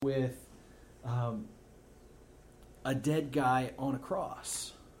with a dead guy on a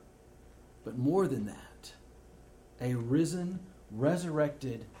cross. But more than that, a risen,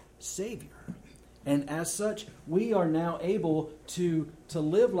 resurrected Savior. And as such, we are now able to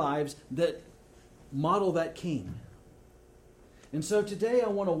live lives that model that King. And so today I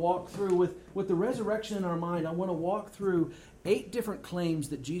want to walk through, with the resurrection in our mind, I want to walk through 8 different claims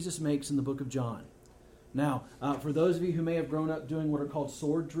that Jesus makes in the book of John. Now, for those of you who may have grown up doing what are called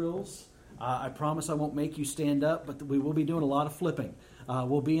sword drills, I promise I won't make you stand up, but we will be doing a lot of flipping.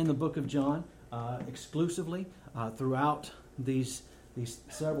 We'll be in the book of John exclusively throughout these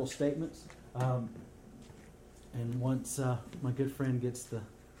several statements. And once my good friend gets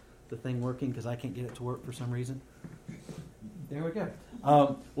the thing working, because I can't get it to work for some reason. There we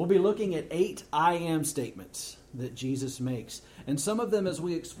go. We'll be looking at 8 I am statements that Jesus makes. And some of them, as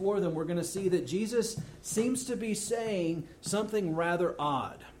we explore them, we're going to see that Jesus seems to be saying something rather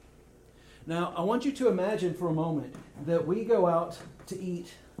odd. Now, I want you to imagine for a moment that we go out to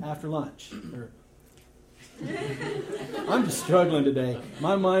eat after lunch. I'm just struggling today.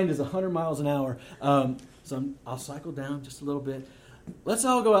 My mind is 100 miles an hour. So I'll cycle down just a little bit. Let's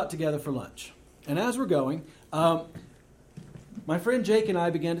all go out together for lunch. And as we're going, my friend Jake and I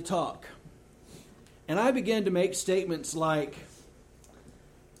began to talk. And I began to make statements like,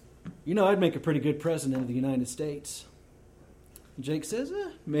 I'd make a pretty good president of the United States. And Jake says,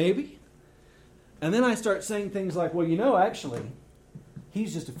 maybe. And then I start saying things like, actually,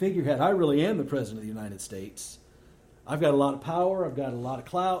 he's just a figurehead. I really am the president of the United States. I've got a lot of power. I've got a lot of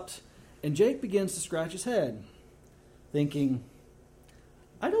clout. And Jake begins to scratch his head, thinking,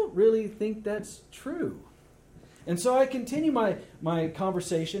 I don't really think that's true. And so I continue my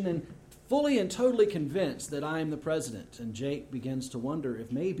conversation and fully and totally convinced that I am the president. And Jake begins to wonder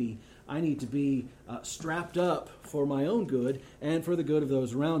if maybe I need to be strapped up for my own good and for the good of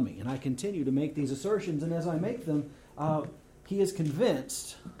those around me. And I continue to make these assertions, and as I make them, he is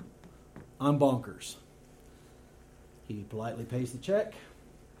convinced I'm bonkers. He politely pays the check,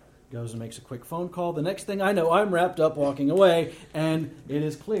 goes and makes a quick phone call. The next thing I know, I'm wrapped up walking away, and it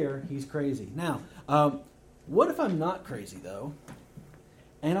is clear he's crazy. Now, what if I'm not crazy, though?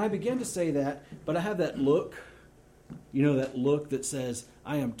 And I begin to say that, but I have that look, that look that says,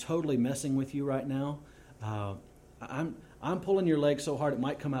 I am totally messing with you right now. I'm pulling your leg so hard it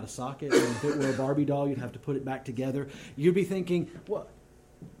might come out of socket, and if it were a Barbie doll, you'd have to put it back together. You'd be thinking, well,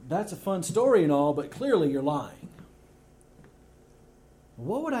 that's a fun story and all, but clearly you're lying.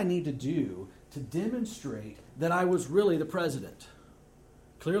 What would I need to do to demonstrate that I was really the president?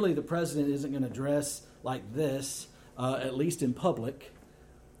 Clearly the president isn't going to dress like this, at least in public.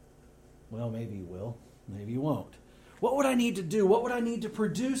 Well, maybe he will. Maybe he won't. What would I need to do? What would I need to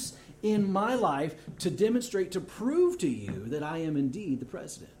produce in my life to demonstrate, to prove to you that I am indeed the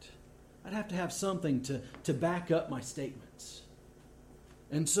president? I'd have to have something to back up my statements.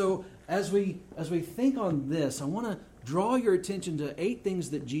 And so as we think on this, I want to draw your attention to 8 things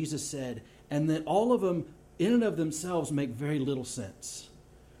that Jesus said, and that all of them in and of themselves make very little sense.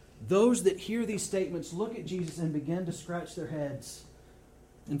 Those that hear these statements look at Jesus and begin to scratch their heads.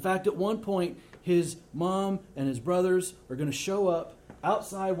 In fact, at one point, his mom and his brothers are going to show up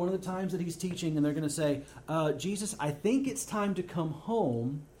outside one of the times that he's teaching, and they're going to say, Jesus, I think it's time to come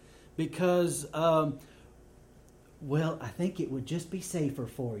home because, I think it would just be safer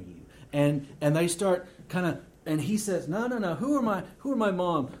for you. And they start kind of, and he says, no, who are my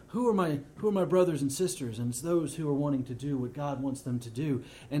mom? Who are my brothers and sisters? And it's those who are wanting to do what God wants them to do.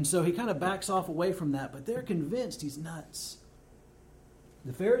 And so he kind of backs off away from that, but they're convinced he's nuts.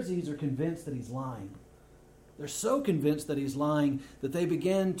 The Pharisees are convinced that he's lying. They're so convinced that he's lying that they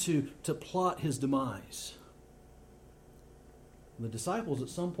begin to plot his demise. The disciples at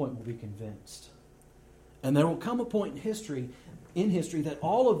some point will be convinced. And there will come a point in history that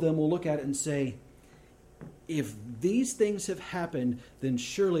all of them will look at it and say, if these things have happened, then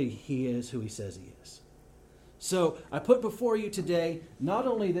surely he is who he says he is. So I put before you today not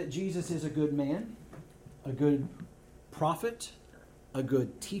only that Jesus is a good man, a good prophet, a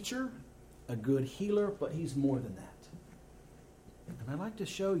good teacher, a good healer, but he's more than that. And I'd like to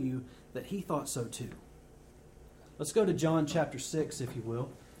show you that he thought so too. Let's go to John chapter 6, if you will,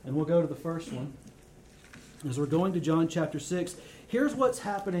 and we'll go to the first one. As we're going to John chapter 6, here's what's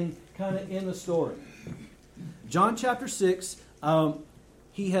happening kind of in the story. John chapter 6,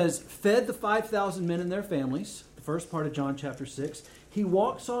 he has fed the 5,000 men and their families, the first part of John chapter 6. He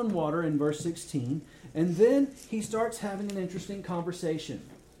walks on water in verse 16, and then he starts having an interesting conversation.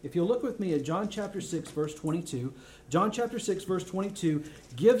 If you'll look with me at John chapter 6, verse 22, John chapter 6, verse 22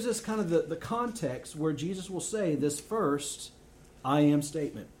 gives us kind of the context where Jesus will say this first I am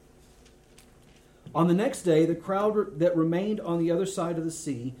statement. On the next day, the crowd that remained on the other side of the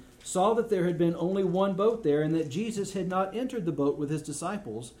sea saw that there had been only one boat there, and that Jesus had not entered the boat with his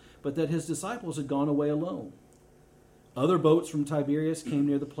disciples, but that his disciples had gone away alone. Other boats from Tiberias came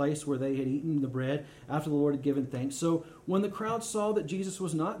near the place where they had eaten the bread after the Lord had given thanks. So when the crowd saw that Jesus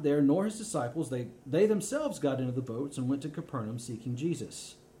was not there, nor his disciples, they themselves got into the boats and went to Capernaum seeking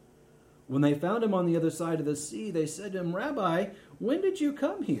Jesus. When they found him on the other side of the sea, they said to him, "Rabbi, when did you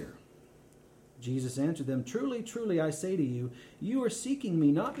come here?" Jesus answered them, "Truly, truly, I say to you, you are seeking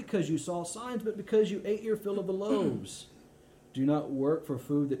me not because you saw signs, but because you ate your fill of the loaves. Do not work for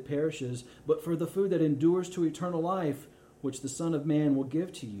food that perishes, but for the food that endures to eternal life, which the Son of Man will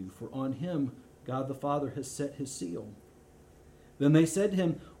give to you, for on him God the Father has set his seal." Then they said to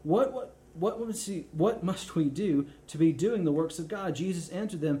him, What must we do to be doing the works of God? Jesus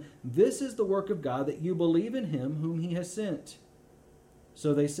answered them, "This is the work of God, that you believe in him whom he has sent."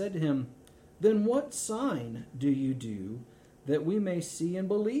 So they said to him, "Then what sign do you do that we may see and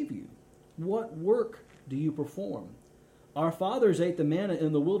believe you? What work do you perform? Our fathers ate the manna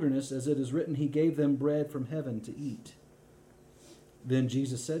in the wilderness, as it is written, he gave them bread from heaven to eat." Then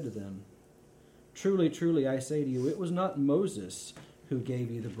Jesus said to them, "Truly, truly, I say to you, it was not Moses who gave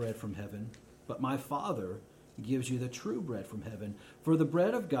you the bread from heaven, but my Father gives you the true bread from heaven. For the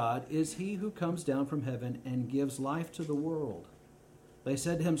bread of God is he who comes down from heaven and gives life to the world." They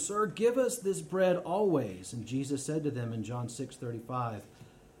said to him, "Sir, give us this bread always." And Jesus said to them in John 6:35,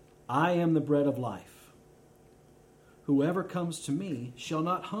 "I am the bread of life. Whoever comes to me shall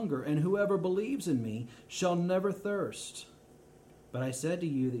not hunger, and whoever believes in me shall never thirst. But I said to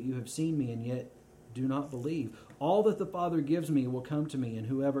you that you have seen me, and yet do not believe. All that the Father gives me will come to me, and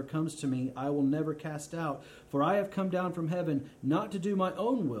whoever comes to me I will never cast out. For I have come down from heaven, not to do my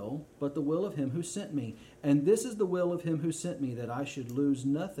own will, but the will of him who sent me. And this is the will of him who sent me, that I should lose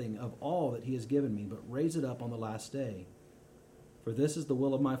nothing of all that he has given me, but raise it up on the last day. For this is the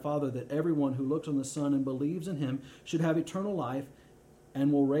will of my Father, that everyone who looks on the Son and believes in him should have eternal life,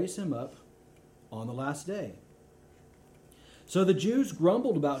 and will raise him up on the last day." So the Jews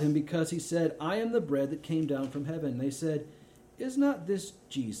grumbled about him because he said, "I am the bread that came down from heaven." They said, "Is not this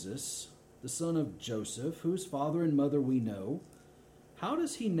Jesus, the son of Joseph, whose father and mother we know? How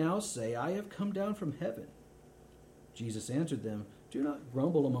does he now say, 'I have come down from heaven'?" Jesus answered them, "Do not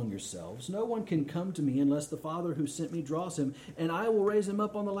grumble among yourselves. No one can come to me unless the Father who sent me draws him, and I will raise him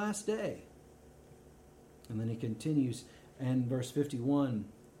up on the last day." And then he continues, and verse 50,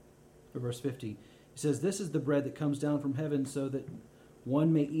 he says, "This is the bread that comes down from heaven, so that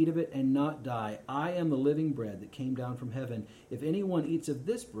one may eat of it and not die. I am the living bread that came down from heaven. If anyone eats of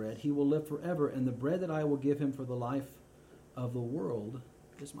this bread, he will live forever, and the bread that I will give him for the life of the world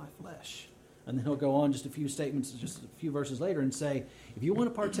is my flesh." And then he'll go on just a few statements, just a few verses later, and say, if you want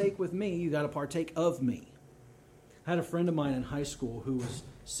to partake with me, you got to partake of me. I had a friend of mine in high school who was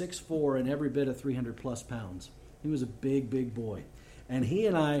 6'4" and every bit of 300 plus pounds. He was a big, big boy. And he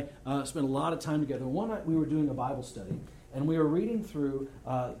and I spent a lot of time together. One night we were doing a Bible study, and we were reading through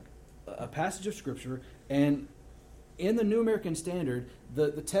a passage of Scripture, and in the New American Standard,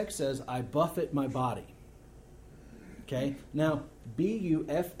 the text says, "I buffet my body." Okay? Now,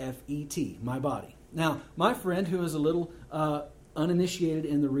 B-U-F-F-E-T, my body. Now, my friend, who is a little uninitiated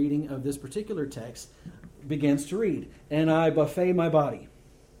in the reading of this particular text, begins to read, "And I buffet my body."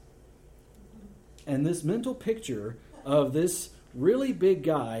 And this mental picture of this really big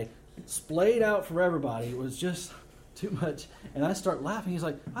guy splayed out for everybody was just too much. And I start laughing. He's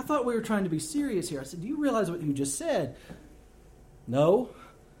like, "I thought we were trying to be serious here." I said, "Do you realize what you just said?" "No,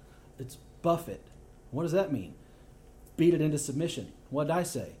 it's buffet." What does that mean? Beat it into submission. What did I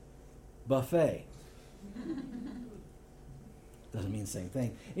say? Buffet. Doesn't mean the same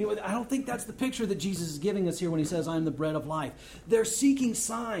thing. Anyway, I don't think that's the picture that Jesus is giving us here when he says, "I am the bread of life." They're seeking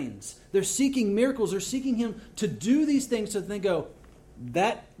signs. They're seeking miracles. They're seeking him to do these things so that they go,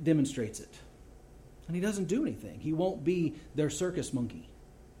 that demonstrates it. And he doesn't do anything. He won't be their circus monkey.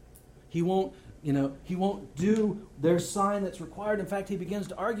 He won't do their sign that's required. In fact, he begins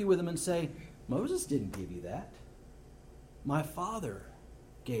to argue with them and say, "Moses didn't give you that. My Father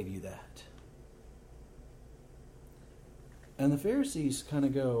gave you that." And the Pharisees kind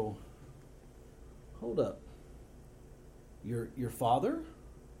of go, "Hold up. Your father?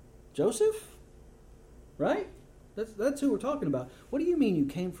 Joseph? Right? That's who we're talking about. What do you mean you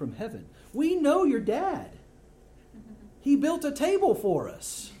came from heaven? We know your dad. He built a table for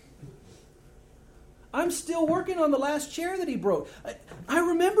us. I'm still working on the last chair that he broke. I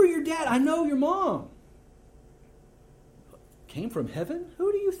remember your dad. I know your mom. Came from heaven?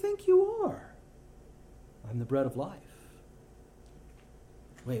 Who do you think you are? I'm the bread of life."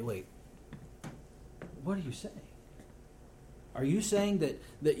 Wait. What are you saying? Are you saying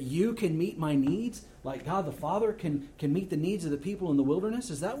that you can meet my needs like God the Father can meet the needs of the people in the wilderness?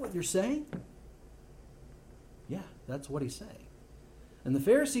 Is that what you're saying? Yeah, that's what he's saying. And the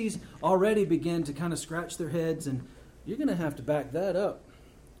Pharisees already begin to kind of scratch their heads, and you're going to have to back that up,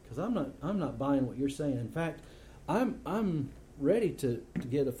 because I'm not buying what you're saying. In fact, I'm ready to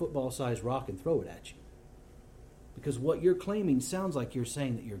get a football-sized rock and throw it at you, because what you're claiming sounds like you're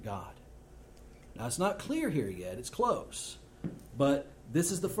saying that you're God. Now, it's not clear here yet. It's close. But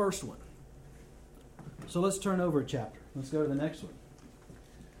this is the first one. So let's turn over a chapter. Let's go to the next one.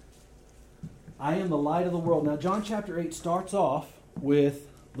 I am the light of the world. Now, John chapter 8 starts off with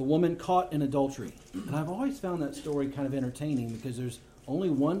the woman caught in adultery. And I've always found that story kind of entertaining, because there's only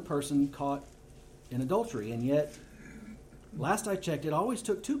one person caught in adultery. And yet, last I checked, it always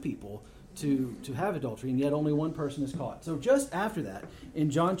took two people to have adultery, and yet only one person is caught. So just after that, in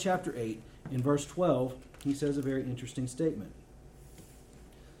John chapter 8, in verse 12, he says a very interesting statement.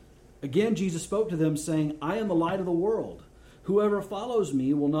 Again, Jesus spoke to them, saying, I am the light of the world. Whoever follows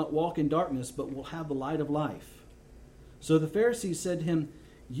me will not walk in darkness, but will have the light of life. So the Pharisees said to him,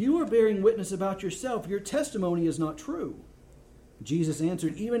 You are bearing witness about yourself. Your testimony is not true. Jesus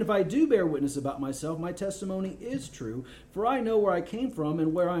answered, Even if I do bear witness about myself, my testimony is true, for I know where I came from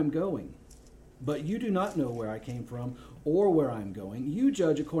and where I am going. But you do not know where I came from or where I am going. You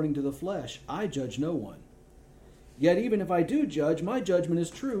judge according to the flesh. I judge no one. Yet even if I do judge, my judgment is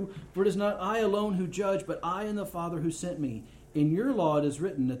true, for it is not I alone who judge, but I and the Father who sent me. In your law it is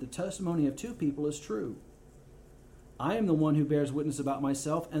written that the testimony of two people is true. I am the one who bears witness about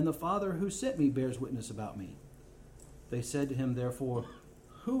myself, and the Father who sent me bears witness about me. They said to him, therefore,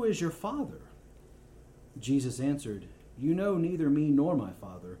 Who is your Father? Jesus answered, You know neither me nor my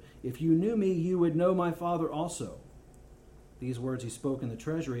Father. If you knew me, you would know my Father also. These words he spoke in the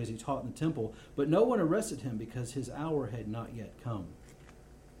treasury as he taught in the temple, but no one arrested him because his hour had not yet come.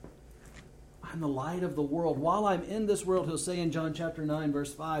 I'm the light of the world. While I'm in this world, he'll say in John chapter 9,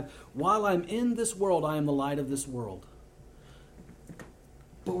 verse 5, while I'm in this world, I am the light of this world.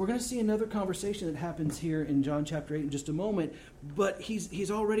 But we're going to see another conversation that happens here in John chapter 8 in just a moment. But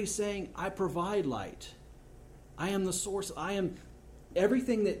he's already saying, I provide light. I am the source. I am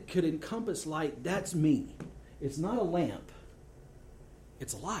everything that could encompass light. That's me. It's not a lamp.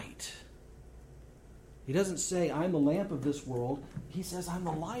 It's a light. He doesn't say, I'm the lamp of this world. He says, I'm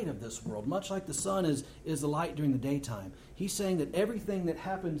the light of this world. Much like the sun is the light during the daytime. He's saying that everything that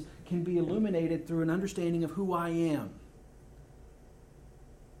happens can be illuminated through an understanding of who I am.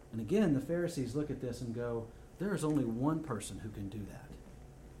 And again, the Pharisees look at this and go, there is only one person who can do that.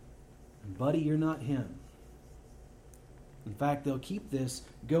 And buddy, you're not him. In fact, they'll keep this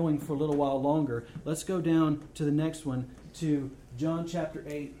going for a little while longer. Let's go down to the next one, to John chapter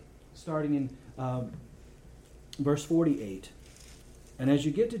 8, starting in verse 48. And as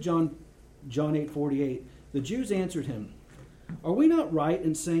you get to John 8:48, the Jews answered him, Are we not right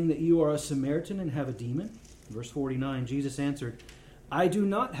in saying that you are a Samaritan and have a demon? Verse 49, Jesus answered, I do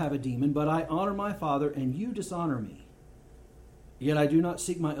not have a demon, but I honor my Father, and you dishonor me. Yet I do not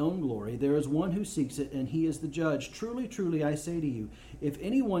seek my own glory. There is one who seeks it, and he is the judge. Truly, truly, I say to you, if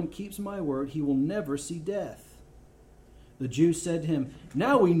anyone keeps my word, he will never see death. The Jews said to him,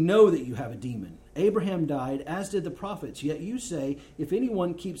 Now we know that you have a demon. Abraham died, as did the prophets, yet you say, If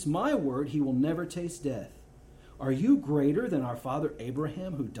anyone keeps my word, he will never taste death. Are you greater than our father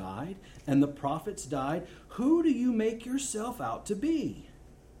Abraham, who died, and the prophets died? Who do you make yourself out to be?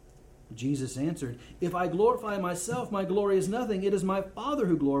 Jesus answered, If I glorify myself, my glory is nothing. It is my Father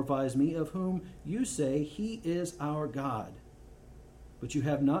who glorifies me, of whom you say he is our God. But you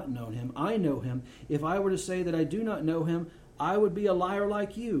have not known him. I know him. If I were to say that I do not know him, I would be a liar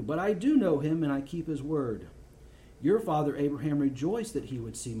like you. But I do know him, and I keep his word. Your father Abraham rejoiced that he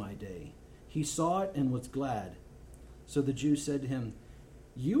would see my day. He saw it and was glad. So the Jews said to him,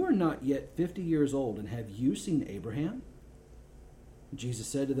 You are not yet 50 years old, and have you seen Abraham? Jesus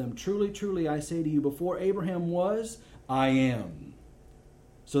said to them, Truly, truly, I say to you, before Abraham was, I am.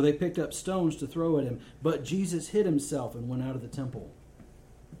 So they picked up stones to throw at him, but Jesus hid himself and went out of the temple.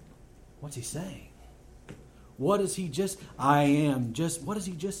 What's he saying? What is he just, I am, just, what does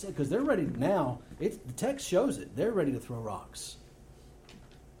he just say? Because they're ready now, the text shows it, they're ready to throw rocks.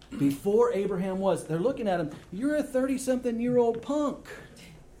 Before Abraham was, they're looking at him, you're a 30-something-year-old punk.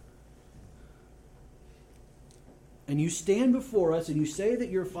 And you stand before us and you say that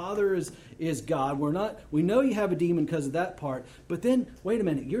your father is God. We know you have a demon because of that part. But then, wait a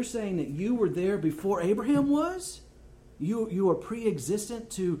minute, you're saying that you were there before Abraham was? You are pre-existent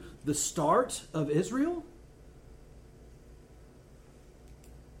to the start of Israel?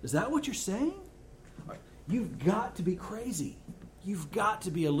 Is that what you're saying? you've got to be crazy. You've got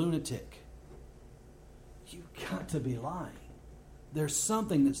to be a lunatic. You've got to be lying. There's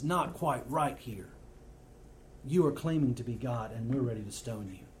something that's not quite right here. You are claiming to be God, and we're ready to stone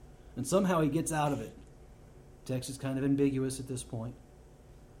you. And somehow he gets out of it. Text is kind of ambiguous at this point.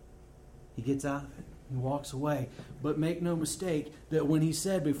 He gets out of it. He walks away. But make no mistake that when he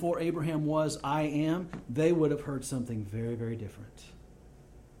said, before Abraham was, I am, they would have heard something very, very different.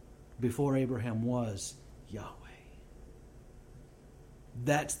 Before Abraham was, Yahweh.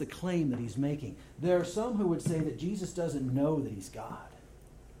 That's the claim that he's making. There are some who would say that Jesus doesn't know that he's God.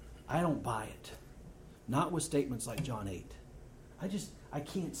 I don't buy it. Not with statements like John 8. I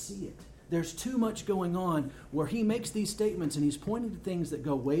can't see it. There's too much going on where he makes these statements and he's pointing to things that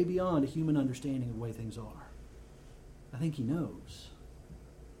go way beyond a human understanding of the way things are. I think he knows.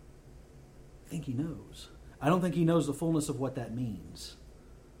 I don't think he knows the fullness of what that means.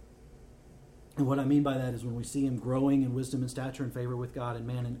 And what I mean by that is when we see him growing in wisdom and stature and favor with God and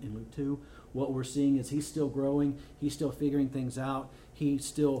man in Luke 2, what we're seeing is he's still growing, he's still figuring things out, he's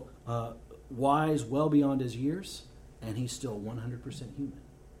still wise well beyond his years, and he's still 100% human.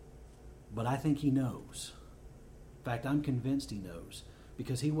 But I think he knows. In fact, I'm convinced he knows,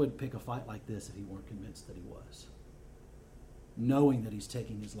 because he wouldn't pick a fight like this if he weren't convinced that he was, knowing that he's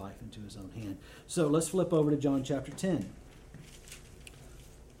taking his life into his own hand. So let's flip over to John chapter 10.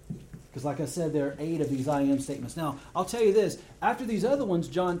 Because like I said, there are 8 of these I am statements. Now, I'll tell you this. After these other ones,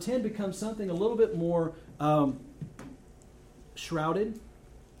 John 10 becomes something a little bit more shrouded.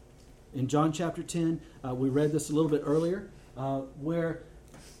 In John chapter 10, we read this a little bit earlier, where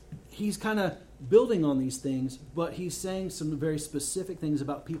he's kind of building on these things, but he's saying some very specific things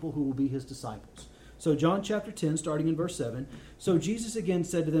about people who will be his disciples. So John chapter 10, starting in verse 7, so Jesus again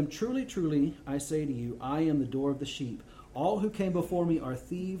said to them, truly, truly, I say to you, I am the door of the sheep. All who came before me are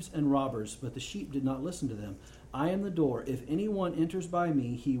thieves and robbers, but the sheep did not listen to them. I am the door. If anyone enters by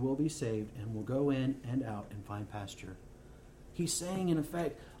me, he will be saved and will go in and out and find pasture. He's saying, in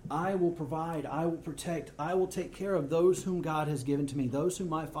effect, I will provide, I will protect, I will take care of those whom God has given to me, those whom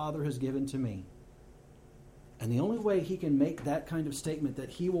my Father has given to me. And the only way he can make that kind of statement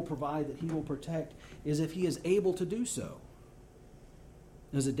that he will provide, that he will protect, is if he is able to do so.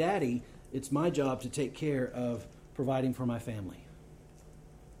 As a daddy, it's my job to take care of providing for my family.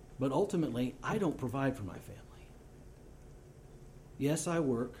 But ultimately, I don't provide for my family. Yes, I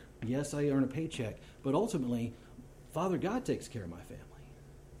work. Yes, I earn a paycheck. But ultimately, Father God takes care of my family.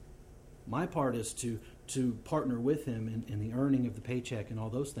 My part is to partner with him in the earning of the paycheck and all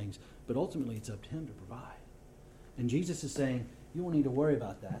those things. But ultimately, it's up to him to provide. And Jesus is saying, you won't need to worry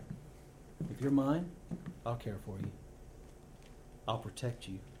about that. If you're mine, I'll care for you. I'll protect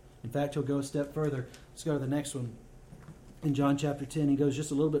you. In fact, he'll go a step further. Let's go to the next one. In John chapter 10, he goes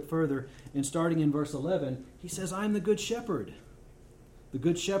just a little bit further. And starting in verse 11, he says, I am the good shepherd. The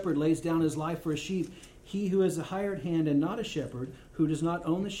good shepherd lays down his life for his sheep. He who is a hired hand and not a shepherd, who does not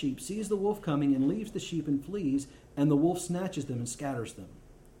own the sheep, sees the wolf coming and leaves the sheep and flees, and the wolf snatches them and scatters them.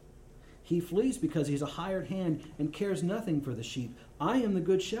 He flees because he's a hired hand and cares nothing for the sheep. I am the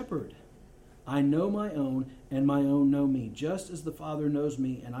good shepherd. I know my own, and my own know me, just as the Father knows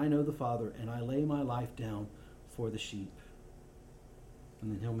me, and I know the Father, and I lay my life down for the sheep.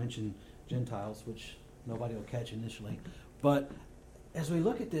 And then he'll mention Gentiles, which nobody will catch initially. But as we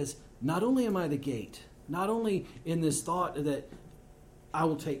look at this, not only am I the gate, not only in this thought that I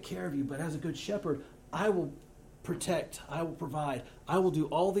will take care of you, but as a good shepherd, I will protect, I will provide, I will do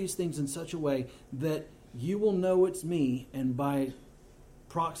all these things in such a way that you will know it's me, and by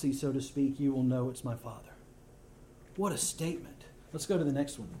proxy, so to speak, you will know it's my Father. What a statement. Let's go to the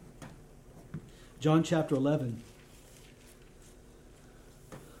next one. John chapter 11.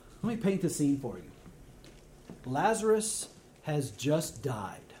 Let me paint the scene for you. Lazarus has just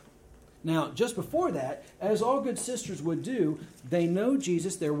died. Now, just before that, as all good sisters would do, they know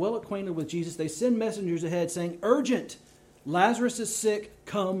Jesus, they're well acquainted with Jesus, they send messengers ahead saying, urgent, Lazarus is sick,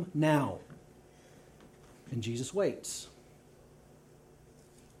 come now. And Jesus waits.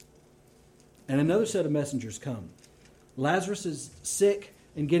 And another set of messengers come. Lazarus is sick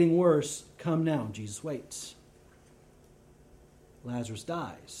and getting worse, come now. And Jesus waits. Lazarus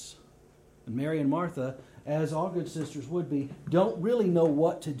dies. And Mary and Martha, as all good sisters would be, don't really know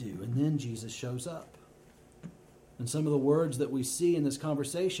what to do. And then Jesus shows up. And some of the words that we see in this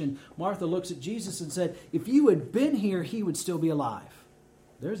conversation, Martha looks at Jesus and said, if you had been here, he would still be alive.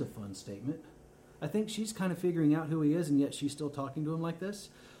 There's a fun statement. I think she's kind of figuring out who he is, and yet she's still talking to him like this.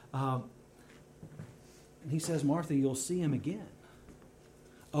 He says, Martha, you'll see him again.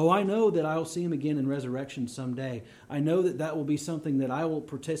 Oh, I know that I'll see him again in resurrection someday. I know that that will be something that I will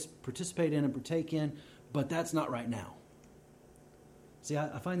participate in and partake in. But that's not right now. See,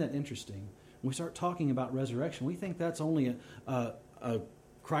 I find that interesting. When we start talking about resurrection, we think that's only a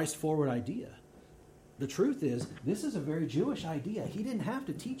Christ-forward idea. The truth is, this is a very Jewish idea. He didn't have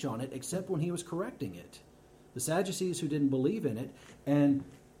to teach on it except when he was correcting it. The Sadducees who didn't believe in it, and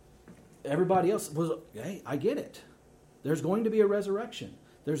everybody else was, hey, I get it. There's going to be a resurrection.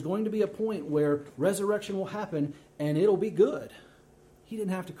 There's going to be a point where resurrection will happen, and it'll be good. He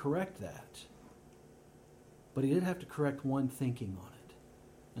didn't have to correct that. But he did have to correct one thinking on it.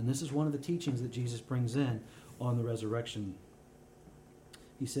 And this is one of the teachings that Jesus brings in on the resurrection.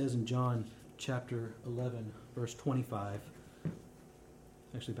 He says in John chapter 11, verse 25,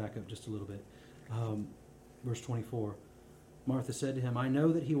 actually back up just a little bit, verse 24, Martha said to him, I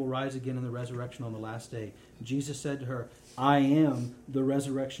know that he will rise again in the resurrection on the last day. Jesus said to her, I am the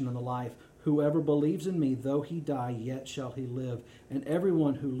resurrection and the life. Whoever believes in me, though he die, yet shall he live. And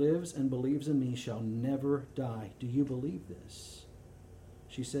everyone who lives and believes in me shall never die. Do you believe this?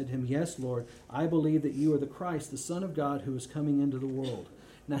 She said to him, Yes, Lord, I believe that you are the Christ, the Son of God, who is coming into the world.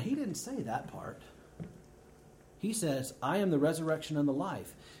 Now, he didn't say that part. He says, I am the resurrection and the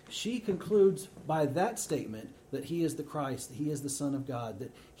life. She concludes by that statement that he is the Christ, that he is the Son of God,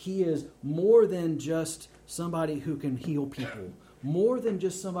 that he is more than just somebody who can heal people, more than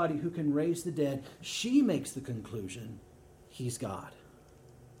just somebody who can raise the dead. She makes the conclusion, he's God.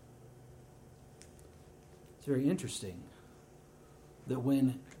 It's very interesting that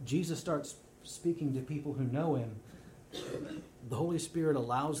when Jesus starts speaking to people who know him, the Holy Spirit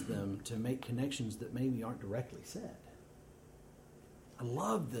allows them to make connections that maybe aren't directly said. I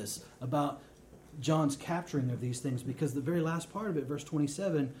love this about John's capturing of these things, because the very last part of it, verse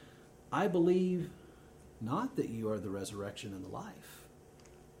 27, I believe not that you are the resurrection and the life.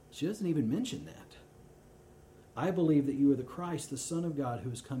 She doesn't even mention that. I believe that you are the Christ, the Son of God,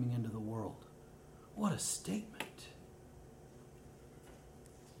 who is coming into the world. What a statement.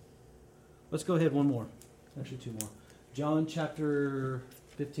 Let's go ahead one more. Actually, two more. John chapter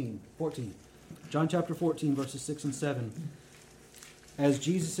 14. John chapter 14, verses 6 and 7. As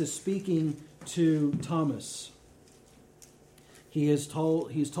Jesus is speaking to Thomas, he's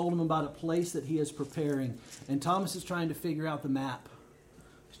told him about a place that he is preparing. And Thomas is trying to figure out the map.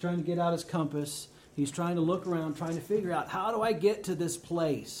 He's trying to get out his compass. He's trying to look around, trying to figure out, how do I get to this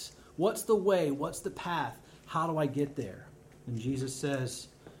place? What's the way? What's the path? How do I get there? And Jesus says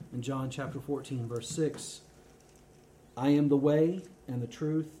in John chapter 14, verse 6, I am the way and the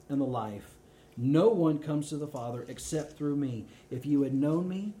truth and the life. No one comes to the Father except through me. If you had known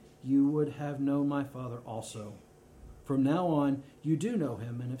me, you would have known my Father also. From now on, you do know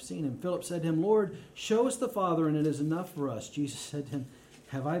him and have seen him. Philip said to him, Lord, show us the Father, and it is enough for us. Jesus said to him,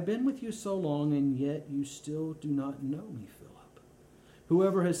 have I been with you so long, and yet you still do not know me, Philip?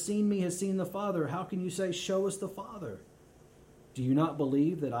 Whoever has seen me has seen the Father. How can you say, show us the Father? Do you not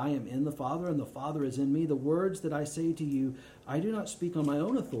believe that I am in the Father, and the Father is in me? The words that I say to you, I do not speak on my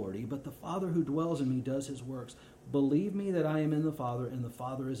own authority, but the Father who dwells in me does his works. Believe me that I am in the Father, and the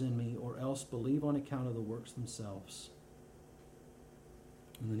Father is in me, or else believe on account of the works themselves.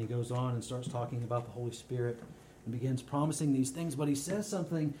 And then he goes on and starts talking about the Holy Spirit and begins promising these things, but he says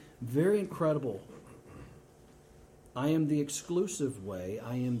something very incredible. I am the exclusive way.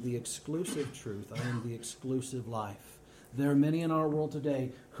 I am the exclusive truth. I am the exclusive life. There are many in our world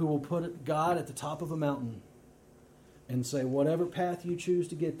today who will put God at the top of a mountain and say, whatever path you choose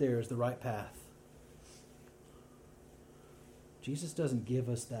to get there is the right path. Jesus doesn't give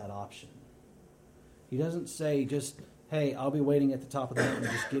us that option. He doesn't say just, hey, I'll be waiting at the top of the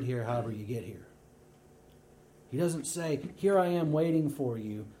mountain, just get here however you get here. He doesn't say, here I am waiting for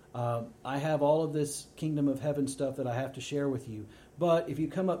you. I have all of this kingdom of heaven stuff that I have to share with you. But if you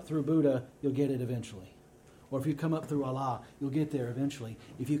come up through Buddha, you'll get it eventually. Or if you come up through Allah, you'll get there eventually.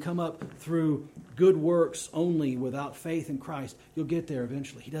 If you come up through good works only without faith in Christ, you'll get there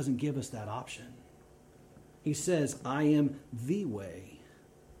eventually. He doesn't give us that option. He says, I am the way,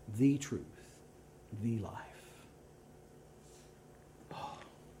 the truth, the life. Oh,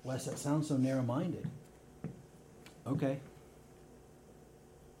 Wes, that sounds so narrow-minded. Okay.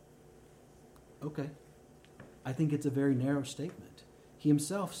 I think it's a very narrow statement. He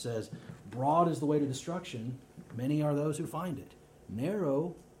himself says, broad is the way to destruction. Many are those who find it.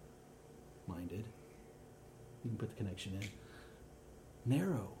 Narrow-minded. You can put the connection in.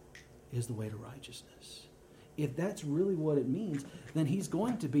 Narrow is the way to righteousness. If that's really what it means, then he's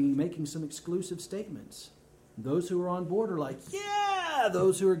going to be making some exclusive statements. Those who are on board are like, yeah!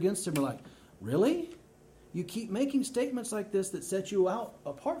 Those who are against him are like, really? You keep making statements like this that set you out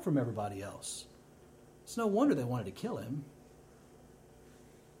apart from everybody else. It's no wonder they wanted to kill him.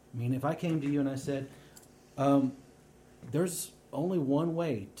 I mean, if I came to you and I said, There's only one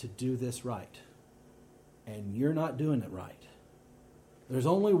way to do this right, and you're not doing it right. There's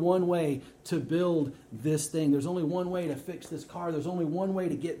only one way to build this thing. There's only one way to fix this car. There's only one way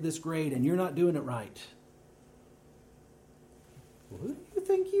to get this grade, and you're not doing it right. Well, who do you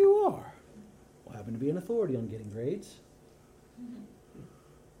think you are? Well, I happen to be an authority on getting grades.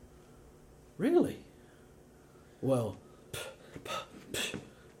 Really? Well,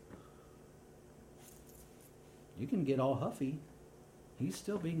 you can get all huffy. He's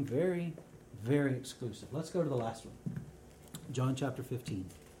still being very, very exclusive. Let's go to the last one. John chapter 15.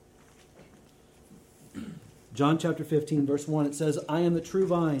 John chapter 15, verse 1, it says, I am the true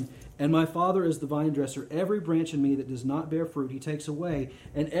vine, and my Father is the vine dresser. Every branch in me that does not bear fruit, he takes away.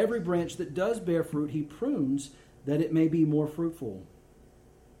 And every branch that does bear fruit, he prunes, that it may be more fruitful.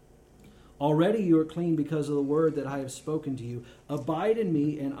 Already you are clean because of the word that I have spoken to you. Abide in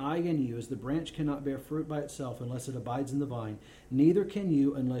me, and I in you, as the branch cannot bear fruit by itself unless it abides in the vine. Neither can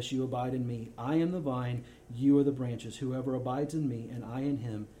you unless you abide in me. I am the vine, you are the branches. Whoever abides in me, and I in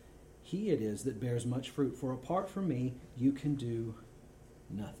him, he it is that bears much fruit. For apart from me, you can do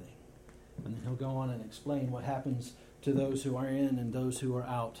nothing. And then he'll go on and explain what happens to those who are in and those who are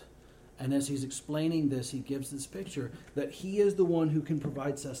out. And as he's explaining this, he gives this picture that he is the one who can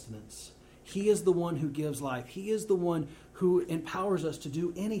provide sustenance. He is the one who gives life. He is the one who empowers us to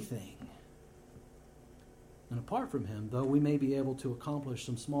do anything. And apart from him, though we may be able to accomplish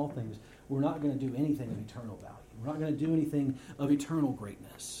some small things, we're not going to do anything of eternal value. We're not going to do anything of eternal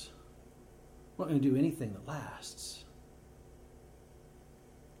greatness. We're not going to do anything that lasts.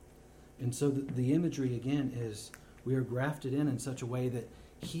 And so the imagery, again, is we are grafted in such a way that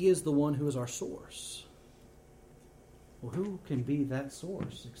he is the one who is our source. Well, who can be that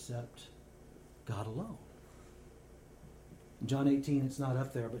source except God alone? John 18, it's not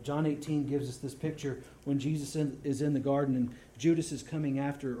up there, but John 18 gives us this picture when Jesus is in the garden and Judas is coming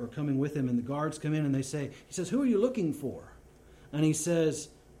after or coming with him, and the guards come in and he says, who are you looking for? And he says,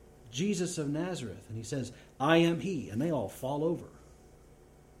 Jesus of Nazareth. And he says, I am he. And they all fall over.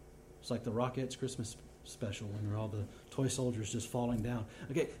 It's like the Rockettes Christmas special when they're all the toy soldiers just falling down.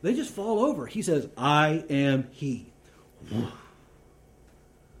 Okay, they just fall over. He says, I am he.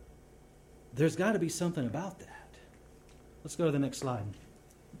 There's got to be something about that. Let's go to the next slide.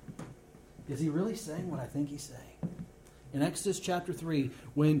 Is he really saying what I think he's saying? In Exodus chapter 3,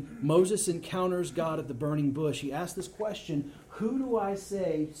 when Moses encounters God at the burning bush, he asks this question, who do I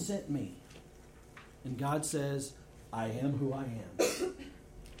say sent me? And God says, I am who I am.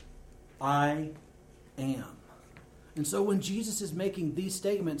 I am. And so when Jesus is making these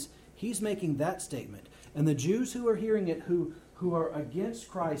statements, he's making that statement. And the Jews who are hearing it, who are against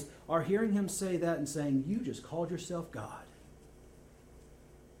Christ, are hearing him say that and saying, you just called yourself God.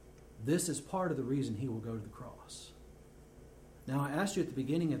 This is part of the reason he will go to the cross. Now, I asked you at the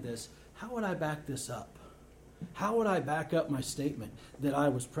beginning of this, how would I back this up? How would I back up my statement that I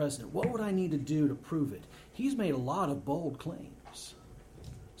was president? What would I need to do to prove it? He's made a lot of bold claims.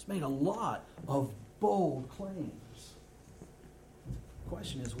 He's made a lot of bold claims. The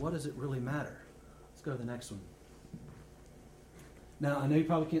question is, what does it really matter? Let's go to the next one. Now, I know you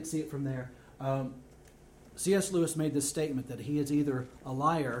probably can't see it from there. C.S. Lewis made this statement that he is either a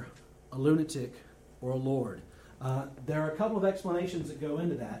liar, a lunatic, or a lord. There are a couple of explanations that go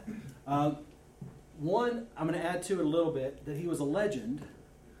into that. One, I'm going to add to it a little bit, that he was a legend,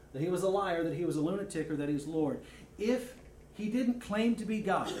 that he was a liar, that he was a lunatic, or that he's Lord. If he didn't claim to be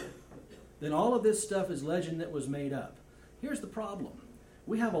God, then all of this stuff is legend that was made up. Here's the problem.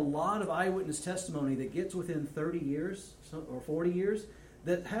 We have a lot of eyewitness testimony that gets within 30 years or 40 years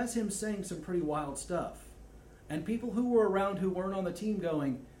that has him saying some pretty wild stuff. And people who were around who weren't on the team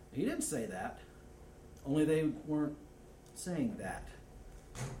going, he didn't say that. Only they weren't saying that.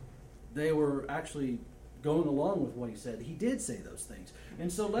 They were actually going along with what he said. He did say those things.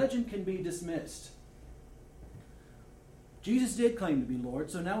 And so legend can be dismissed. Jesus did claim to be Lord,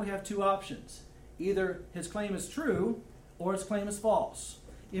 so now we have two options. Either his claim is true or his claim is false.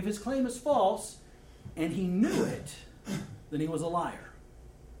 If his claim is false and he knew it, then he was a liar.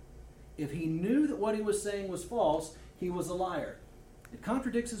 If he knew that what he was saying was false, he was a liar. It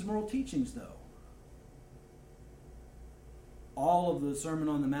contradicts his moral teachings, though. All of the Sermon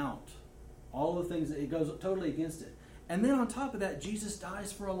on the Mount, all of the things, it goes totally against it. And then on top of that, Jesus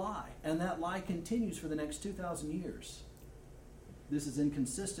dies for a lie, and that lie continues for the next 2,000 years. This is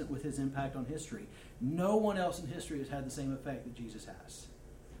inconsistent with his impact on history. No one else in history has had the same effect that Jesus has.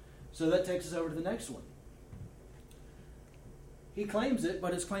 So that takes us over to the next one. He claims it,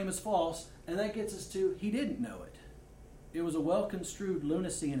 but his claim is false, and that gets us to he didn't know it. It was a well-construed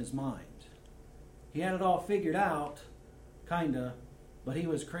lunacy in his mind. He had it all figured out, kinda, but he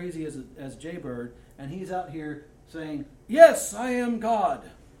was crazy as Jaybird, and he's out here saying, "Yes, I am God."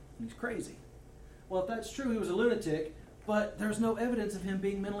 And he's crazy. Well, if that's true, he was a lunatic, but there's no evidence of him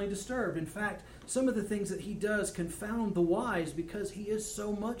being mentally disturbed. In fact, some of the things that he does confound the wise because he is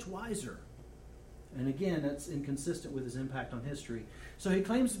so much wiser. And again, that's inconsistent with his impact on history. So he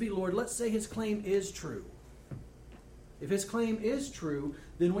claims to be Lord. Let's say his claim is true. If his claim is true,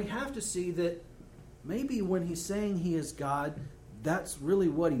 then we have to see that maybe when he's saying he is God, that's really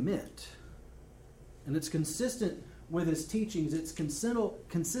what he meant. And it's consistent with his teachings. It's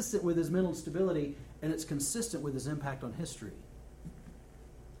consistent with his mental stability, and it's consistent with his impact on history.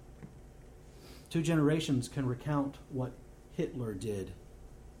 2 generations can recount what Hitler did.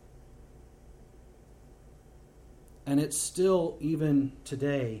 And it's still, even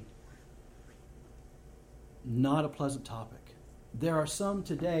today, not a pleasant topic. There are some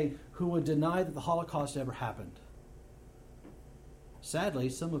today who would deny that the Holocaust ever happened. Sadly,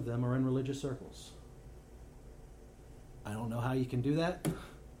 some of them are in religious circles. I don't know how you can do that.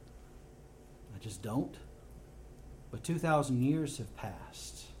 I just don't. But 2,000 years have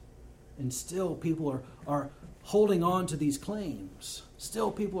passed. And still people are holding on to these claims.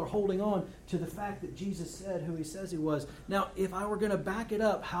 Still people are holding on to the fact that Jesus said who he says he was. Now, if I were going to back it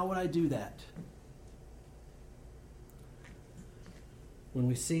up, how would I do that? When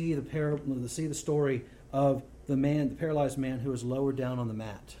we see the story of the paralyzed man who was lowered down on the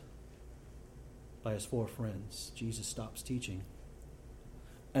mat by his 4 friends, Jesus stops teaching.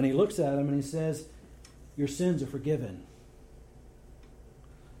 And he looks at him and he says, "Your sins are forgiven."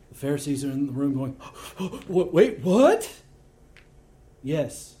 The Pharisees are in the room going, "Wait, what?"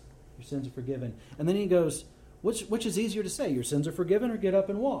 "Yes, your sins are forgiven." And then he goes, which is easier to say, your sins are forgiven or get up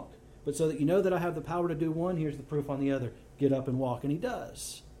and walk? But so that you know that I have the power to do one, here's the proof on the other. Get up and walk. And he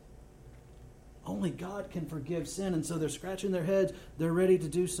does. Only God can forgive sin. And so they're scratching their heads. They're ready to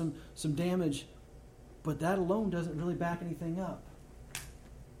do some damage. But that alone doesn't really back anything up.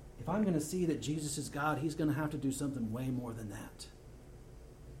 If I'm going to see that Jesus is God, he's going to have to do something way more than that.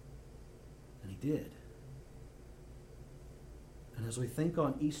 And he did. And as we think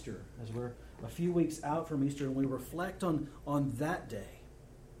on Easter, as we're a few weeks out from Easter, and we reflect on that day,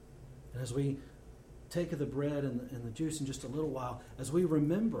 and as we take of the bread and the juice in just a little while, as we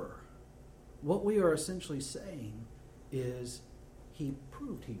remember, what we are essentially saying is he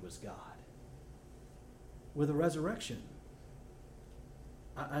proved he was God with a resurrection.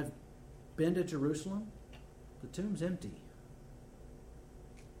 I've been to Jerusalem. The tomb's empty.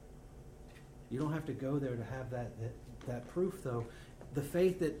 You don't have to go there to have that proof, though. The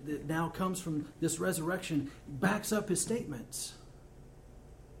faith that now comes from this resurrection backs up his statements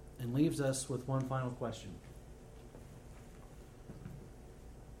and leaves us with one final question.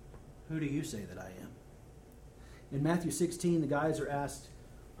 Who do you say that I am? In Matthew 16, the guys are asked,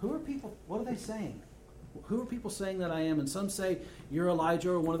 who are people, what are they saying? Who are people saying that I am? And some say you're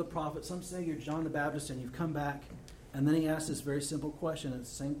Elijah or one of the prophets. Some say you're John the Baptist and you've come back. And then he asks this very simple question, and it's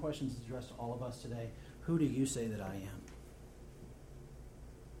the same question that's addressed to all of us today. Who do you say that I am?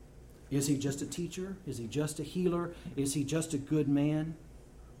 Is he just a teacher? Is he just a healer? Is he just a good man?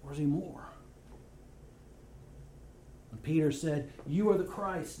 Or is he more? And Peter said, "You are the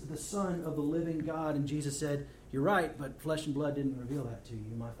Christ, the Son of the living God." And Jesus said, "You're right, but flesh and blood didn't reveal that to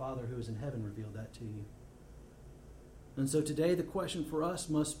you. My Father who is in heaven revealed that to you." And so today the question for us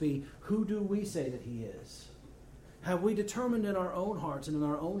must be, who do we say that he is? Have we determined in our own hearts and in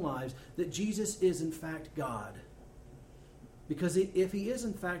our own lives that Jesus is in fact God? Because if he is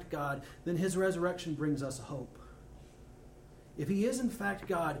in fact God, then his resurrection brings us hope. If he is in fact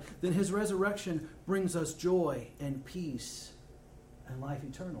God, then his resurrection brings us joy and peace and life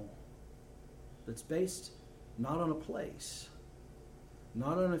eternal. That's based not on a place,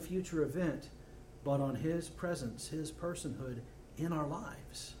 not on a future event, but on his presence, his personhood in our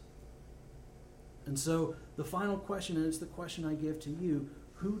lives. And so the final question, and it's the question I give to you,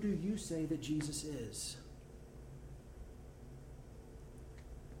 who do you say that Jesus is?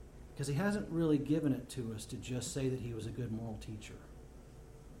 Because he hasn't really given it to us to just say that he was a good moral teacher,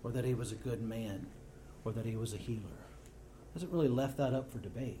 or that he was a good man, or that he was a healer. He hasn't really left that up for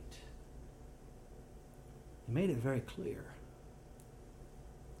debate. He made it very clear.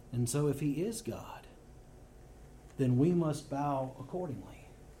 And so if he is God, then we must bow accordingly.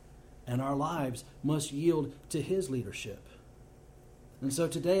 And our lives must yield to his leadership. And so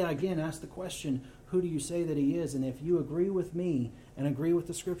today I again ask the question, who do you say that he is? And if you agree with me and agree with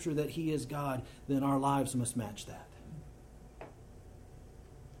the Scripture that he is God, then our lives must match that.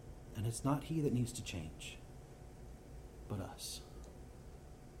 And it's not he that needs to change, but us.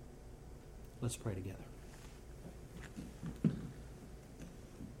 Let's pray together.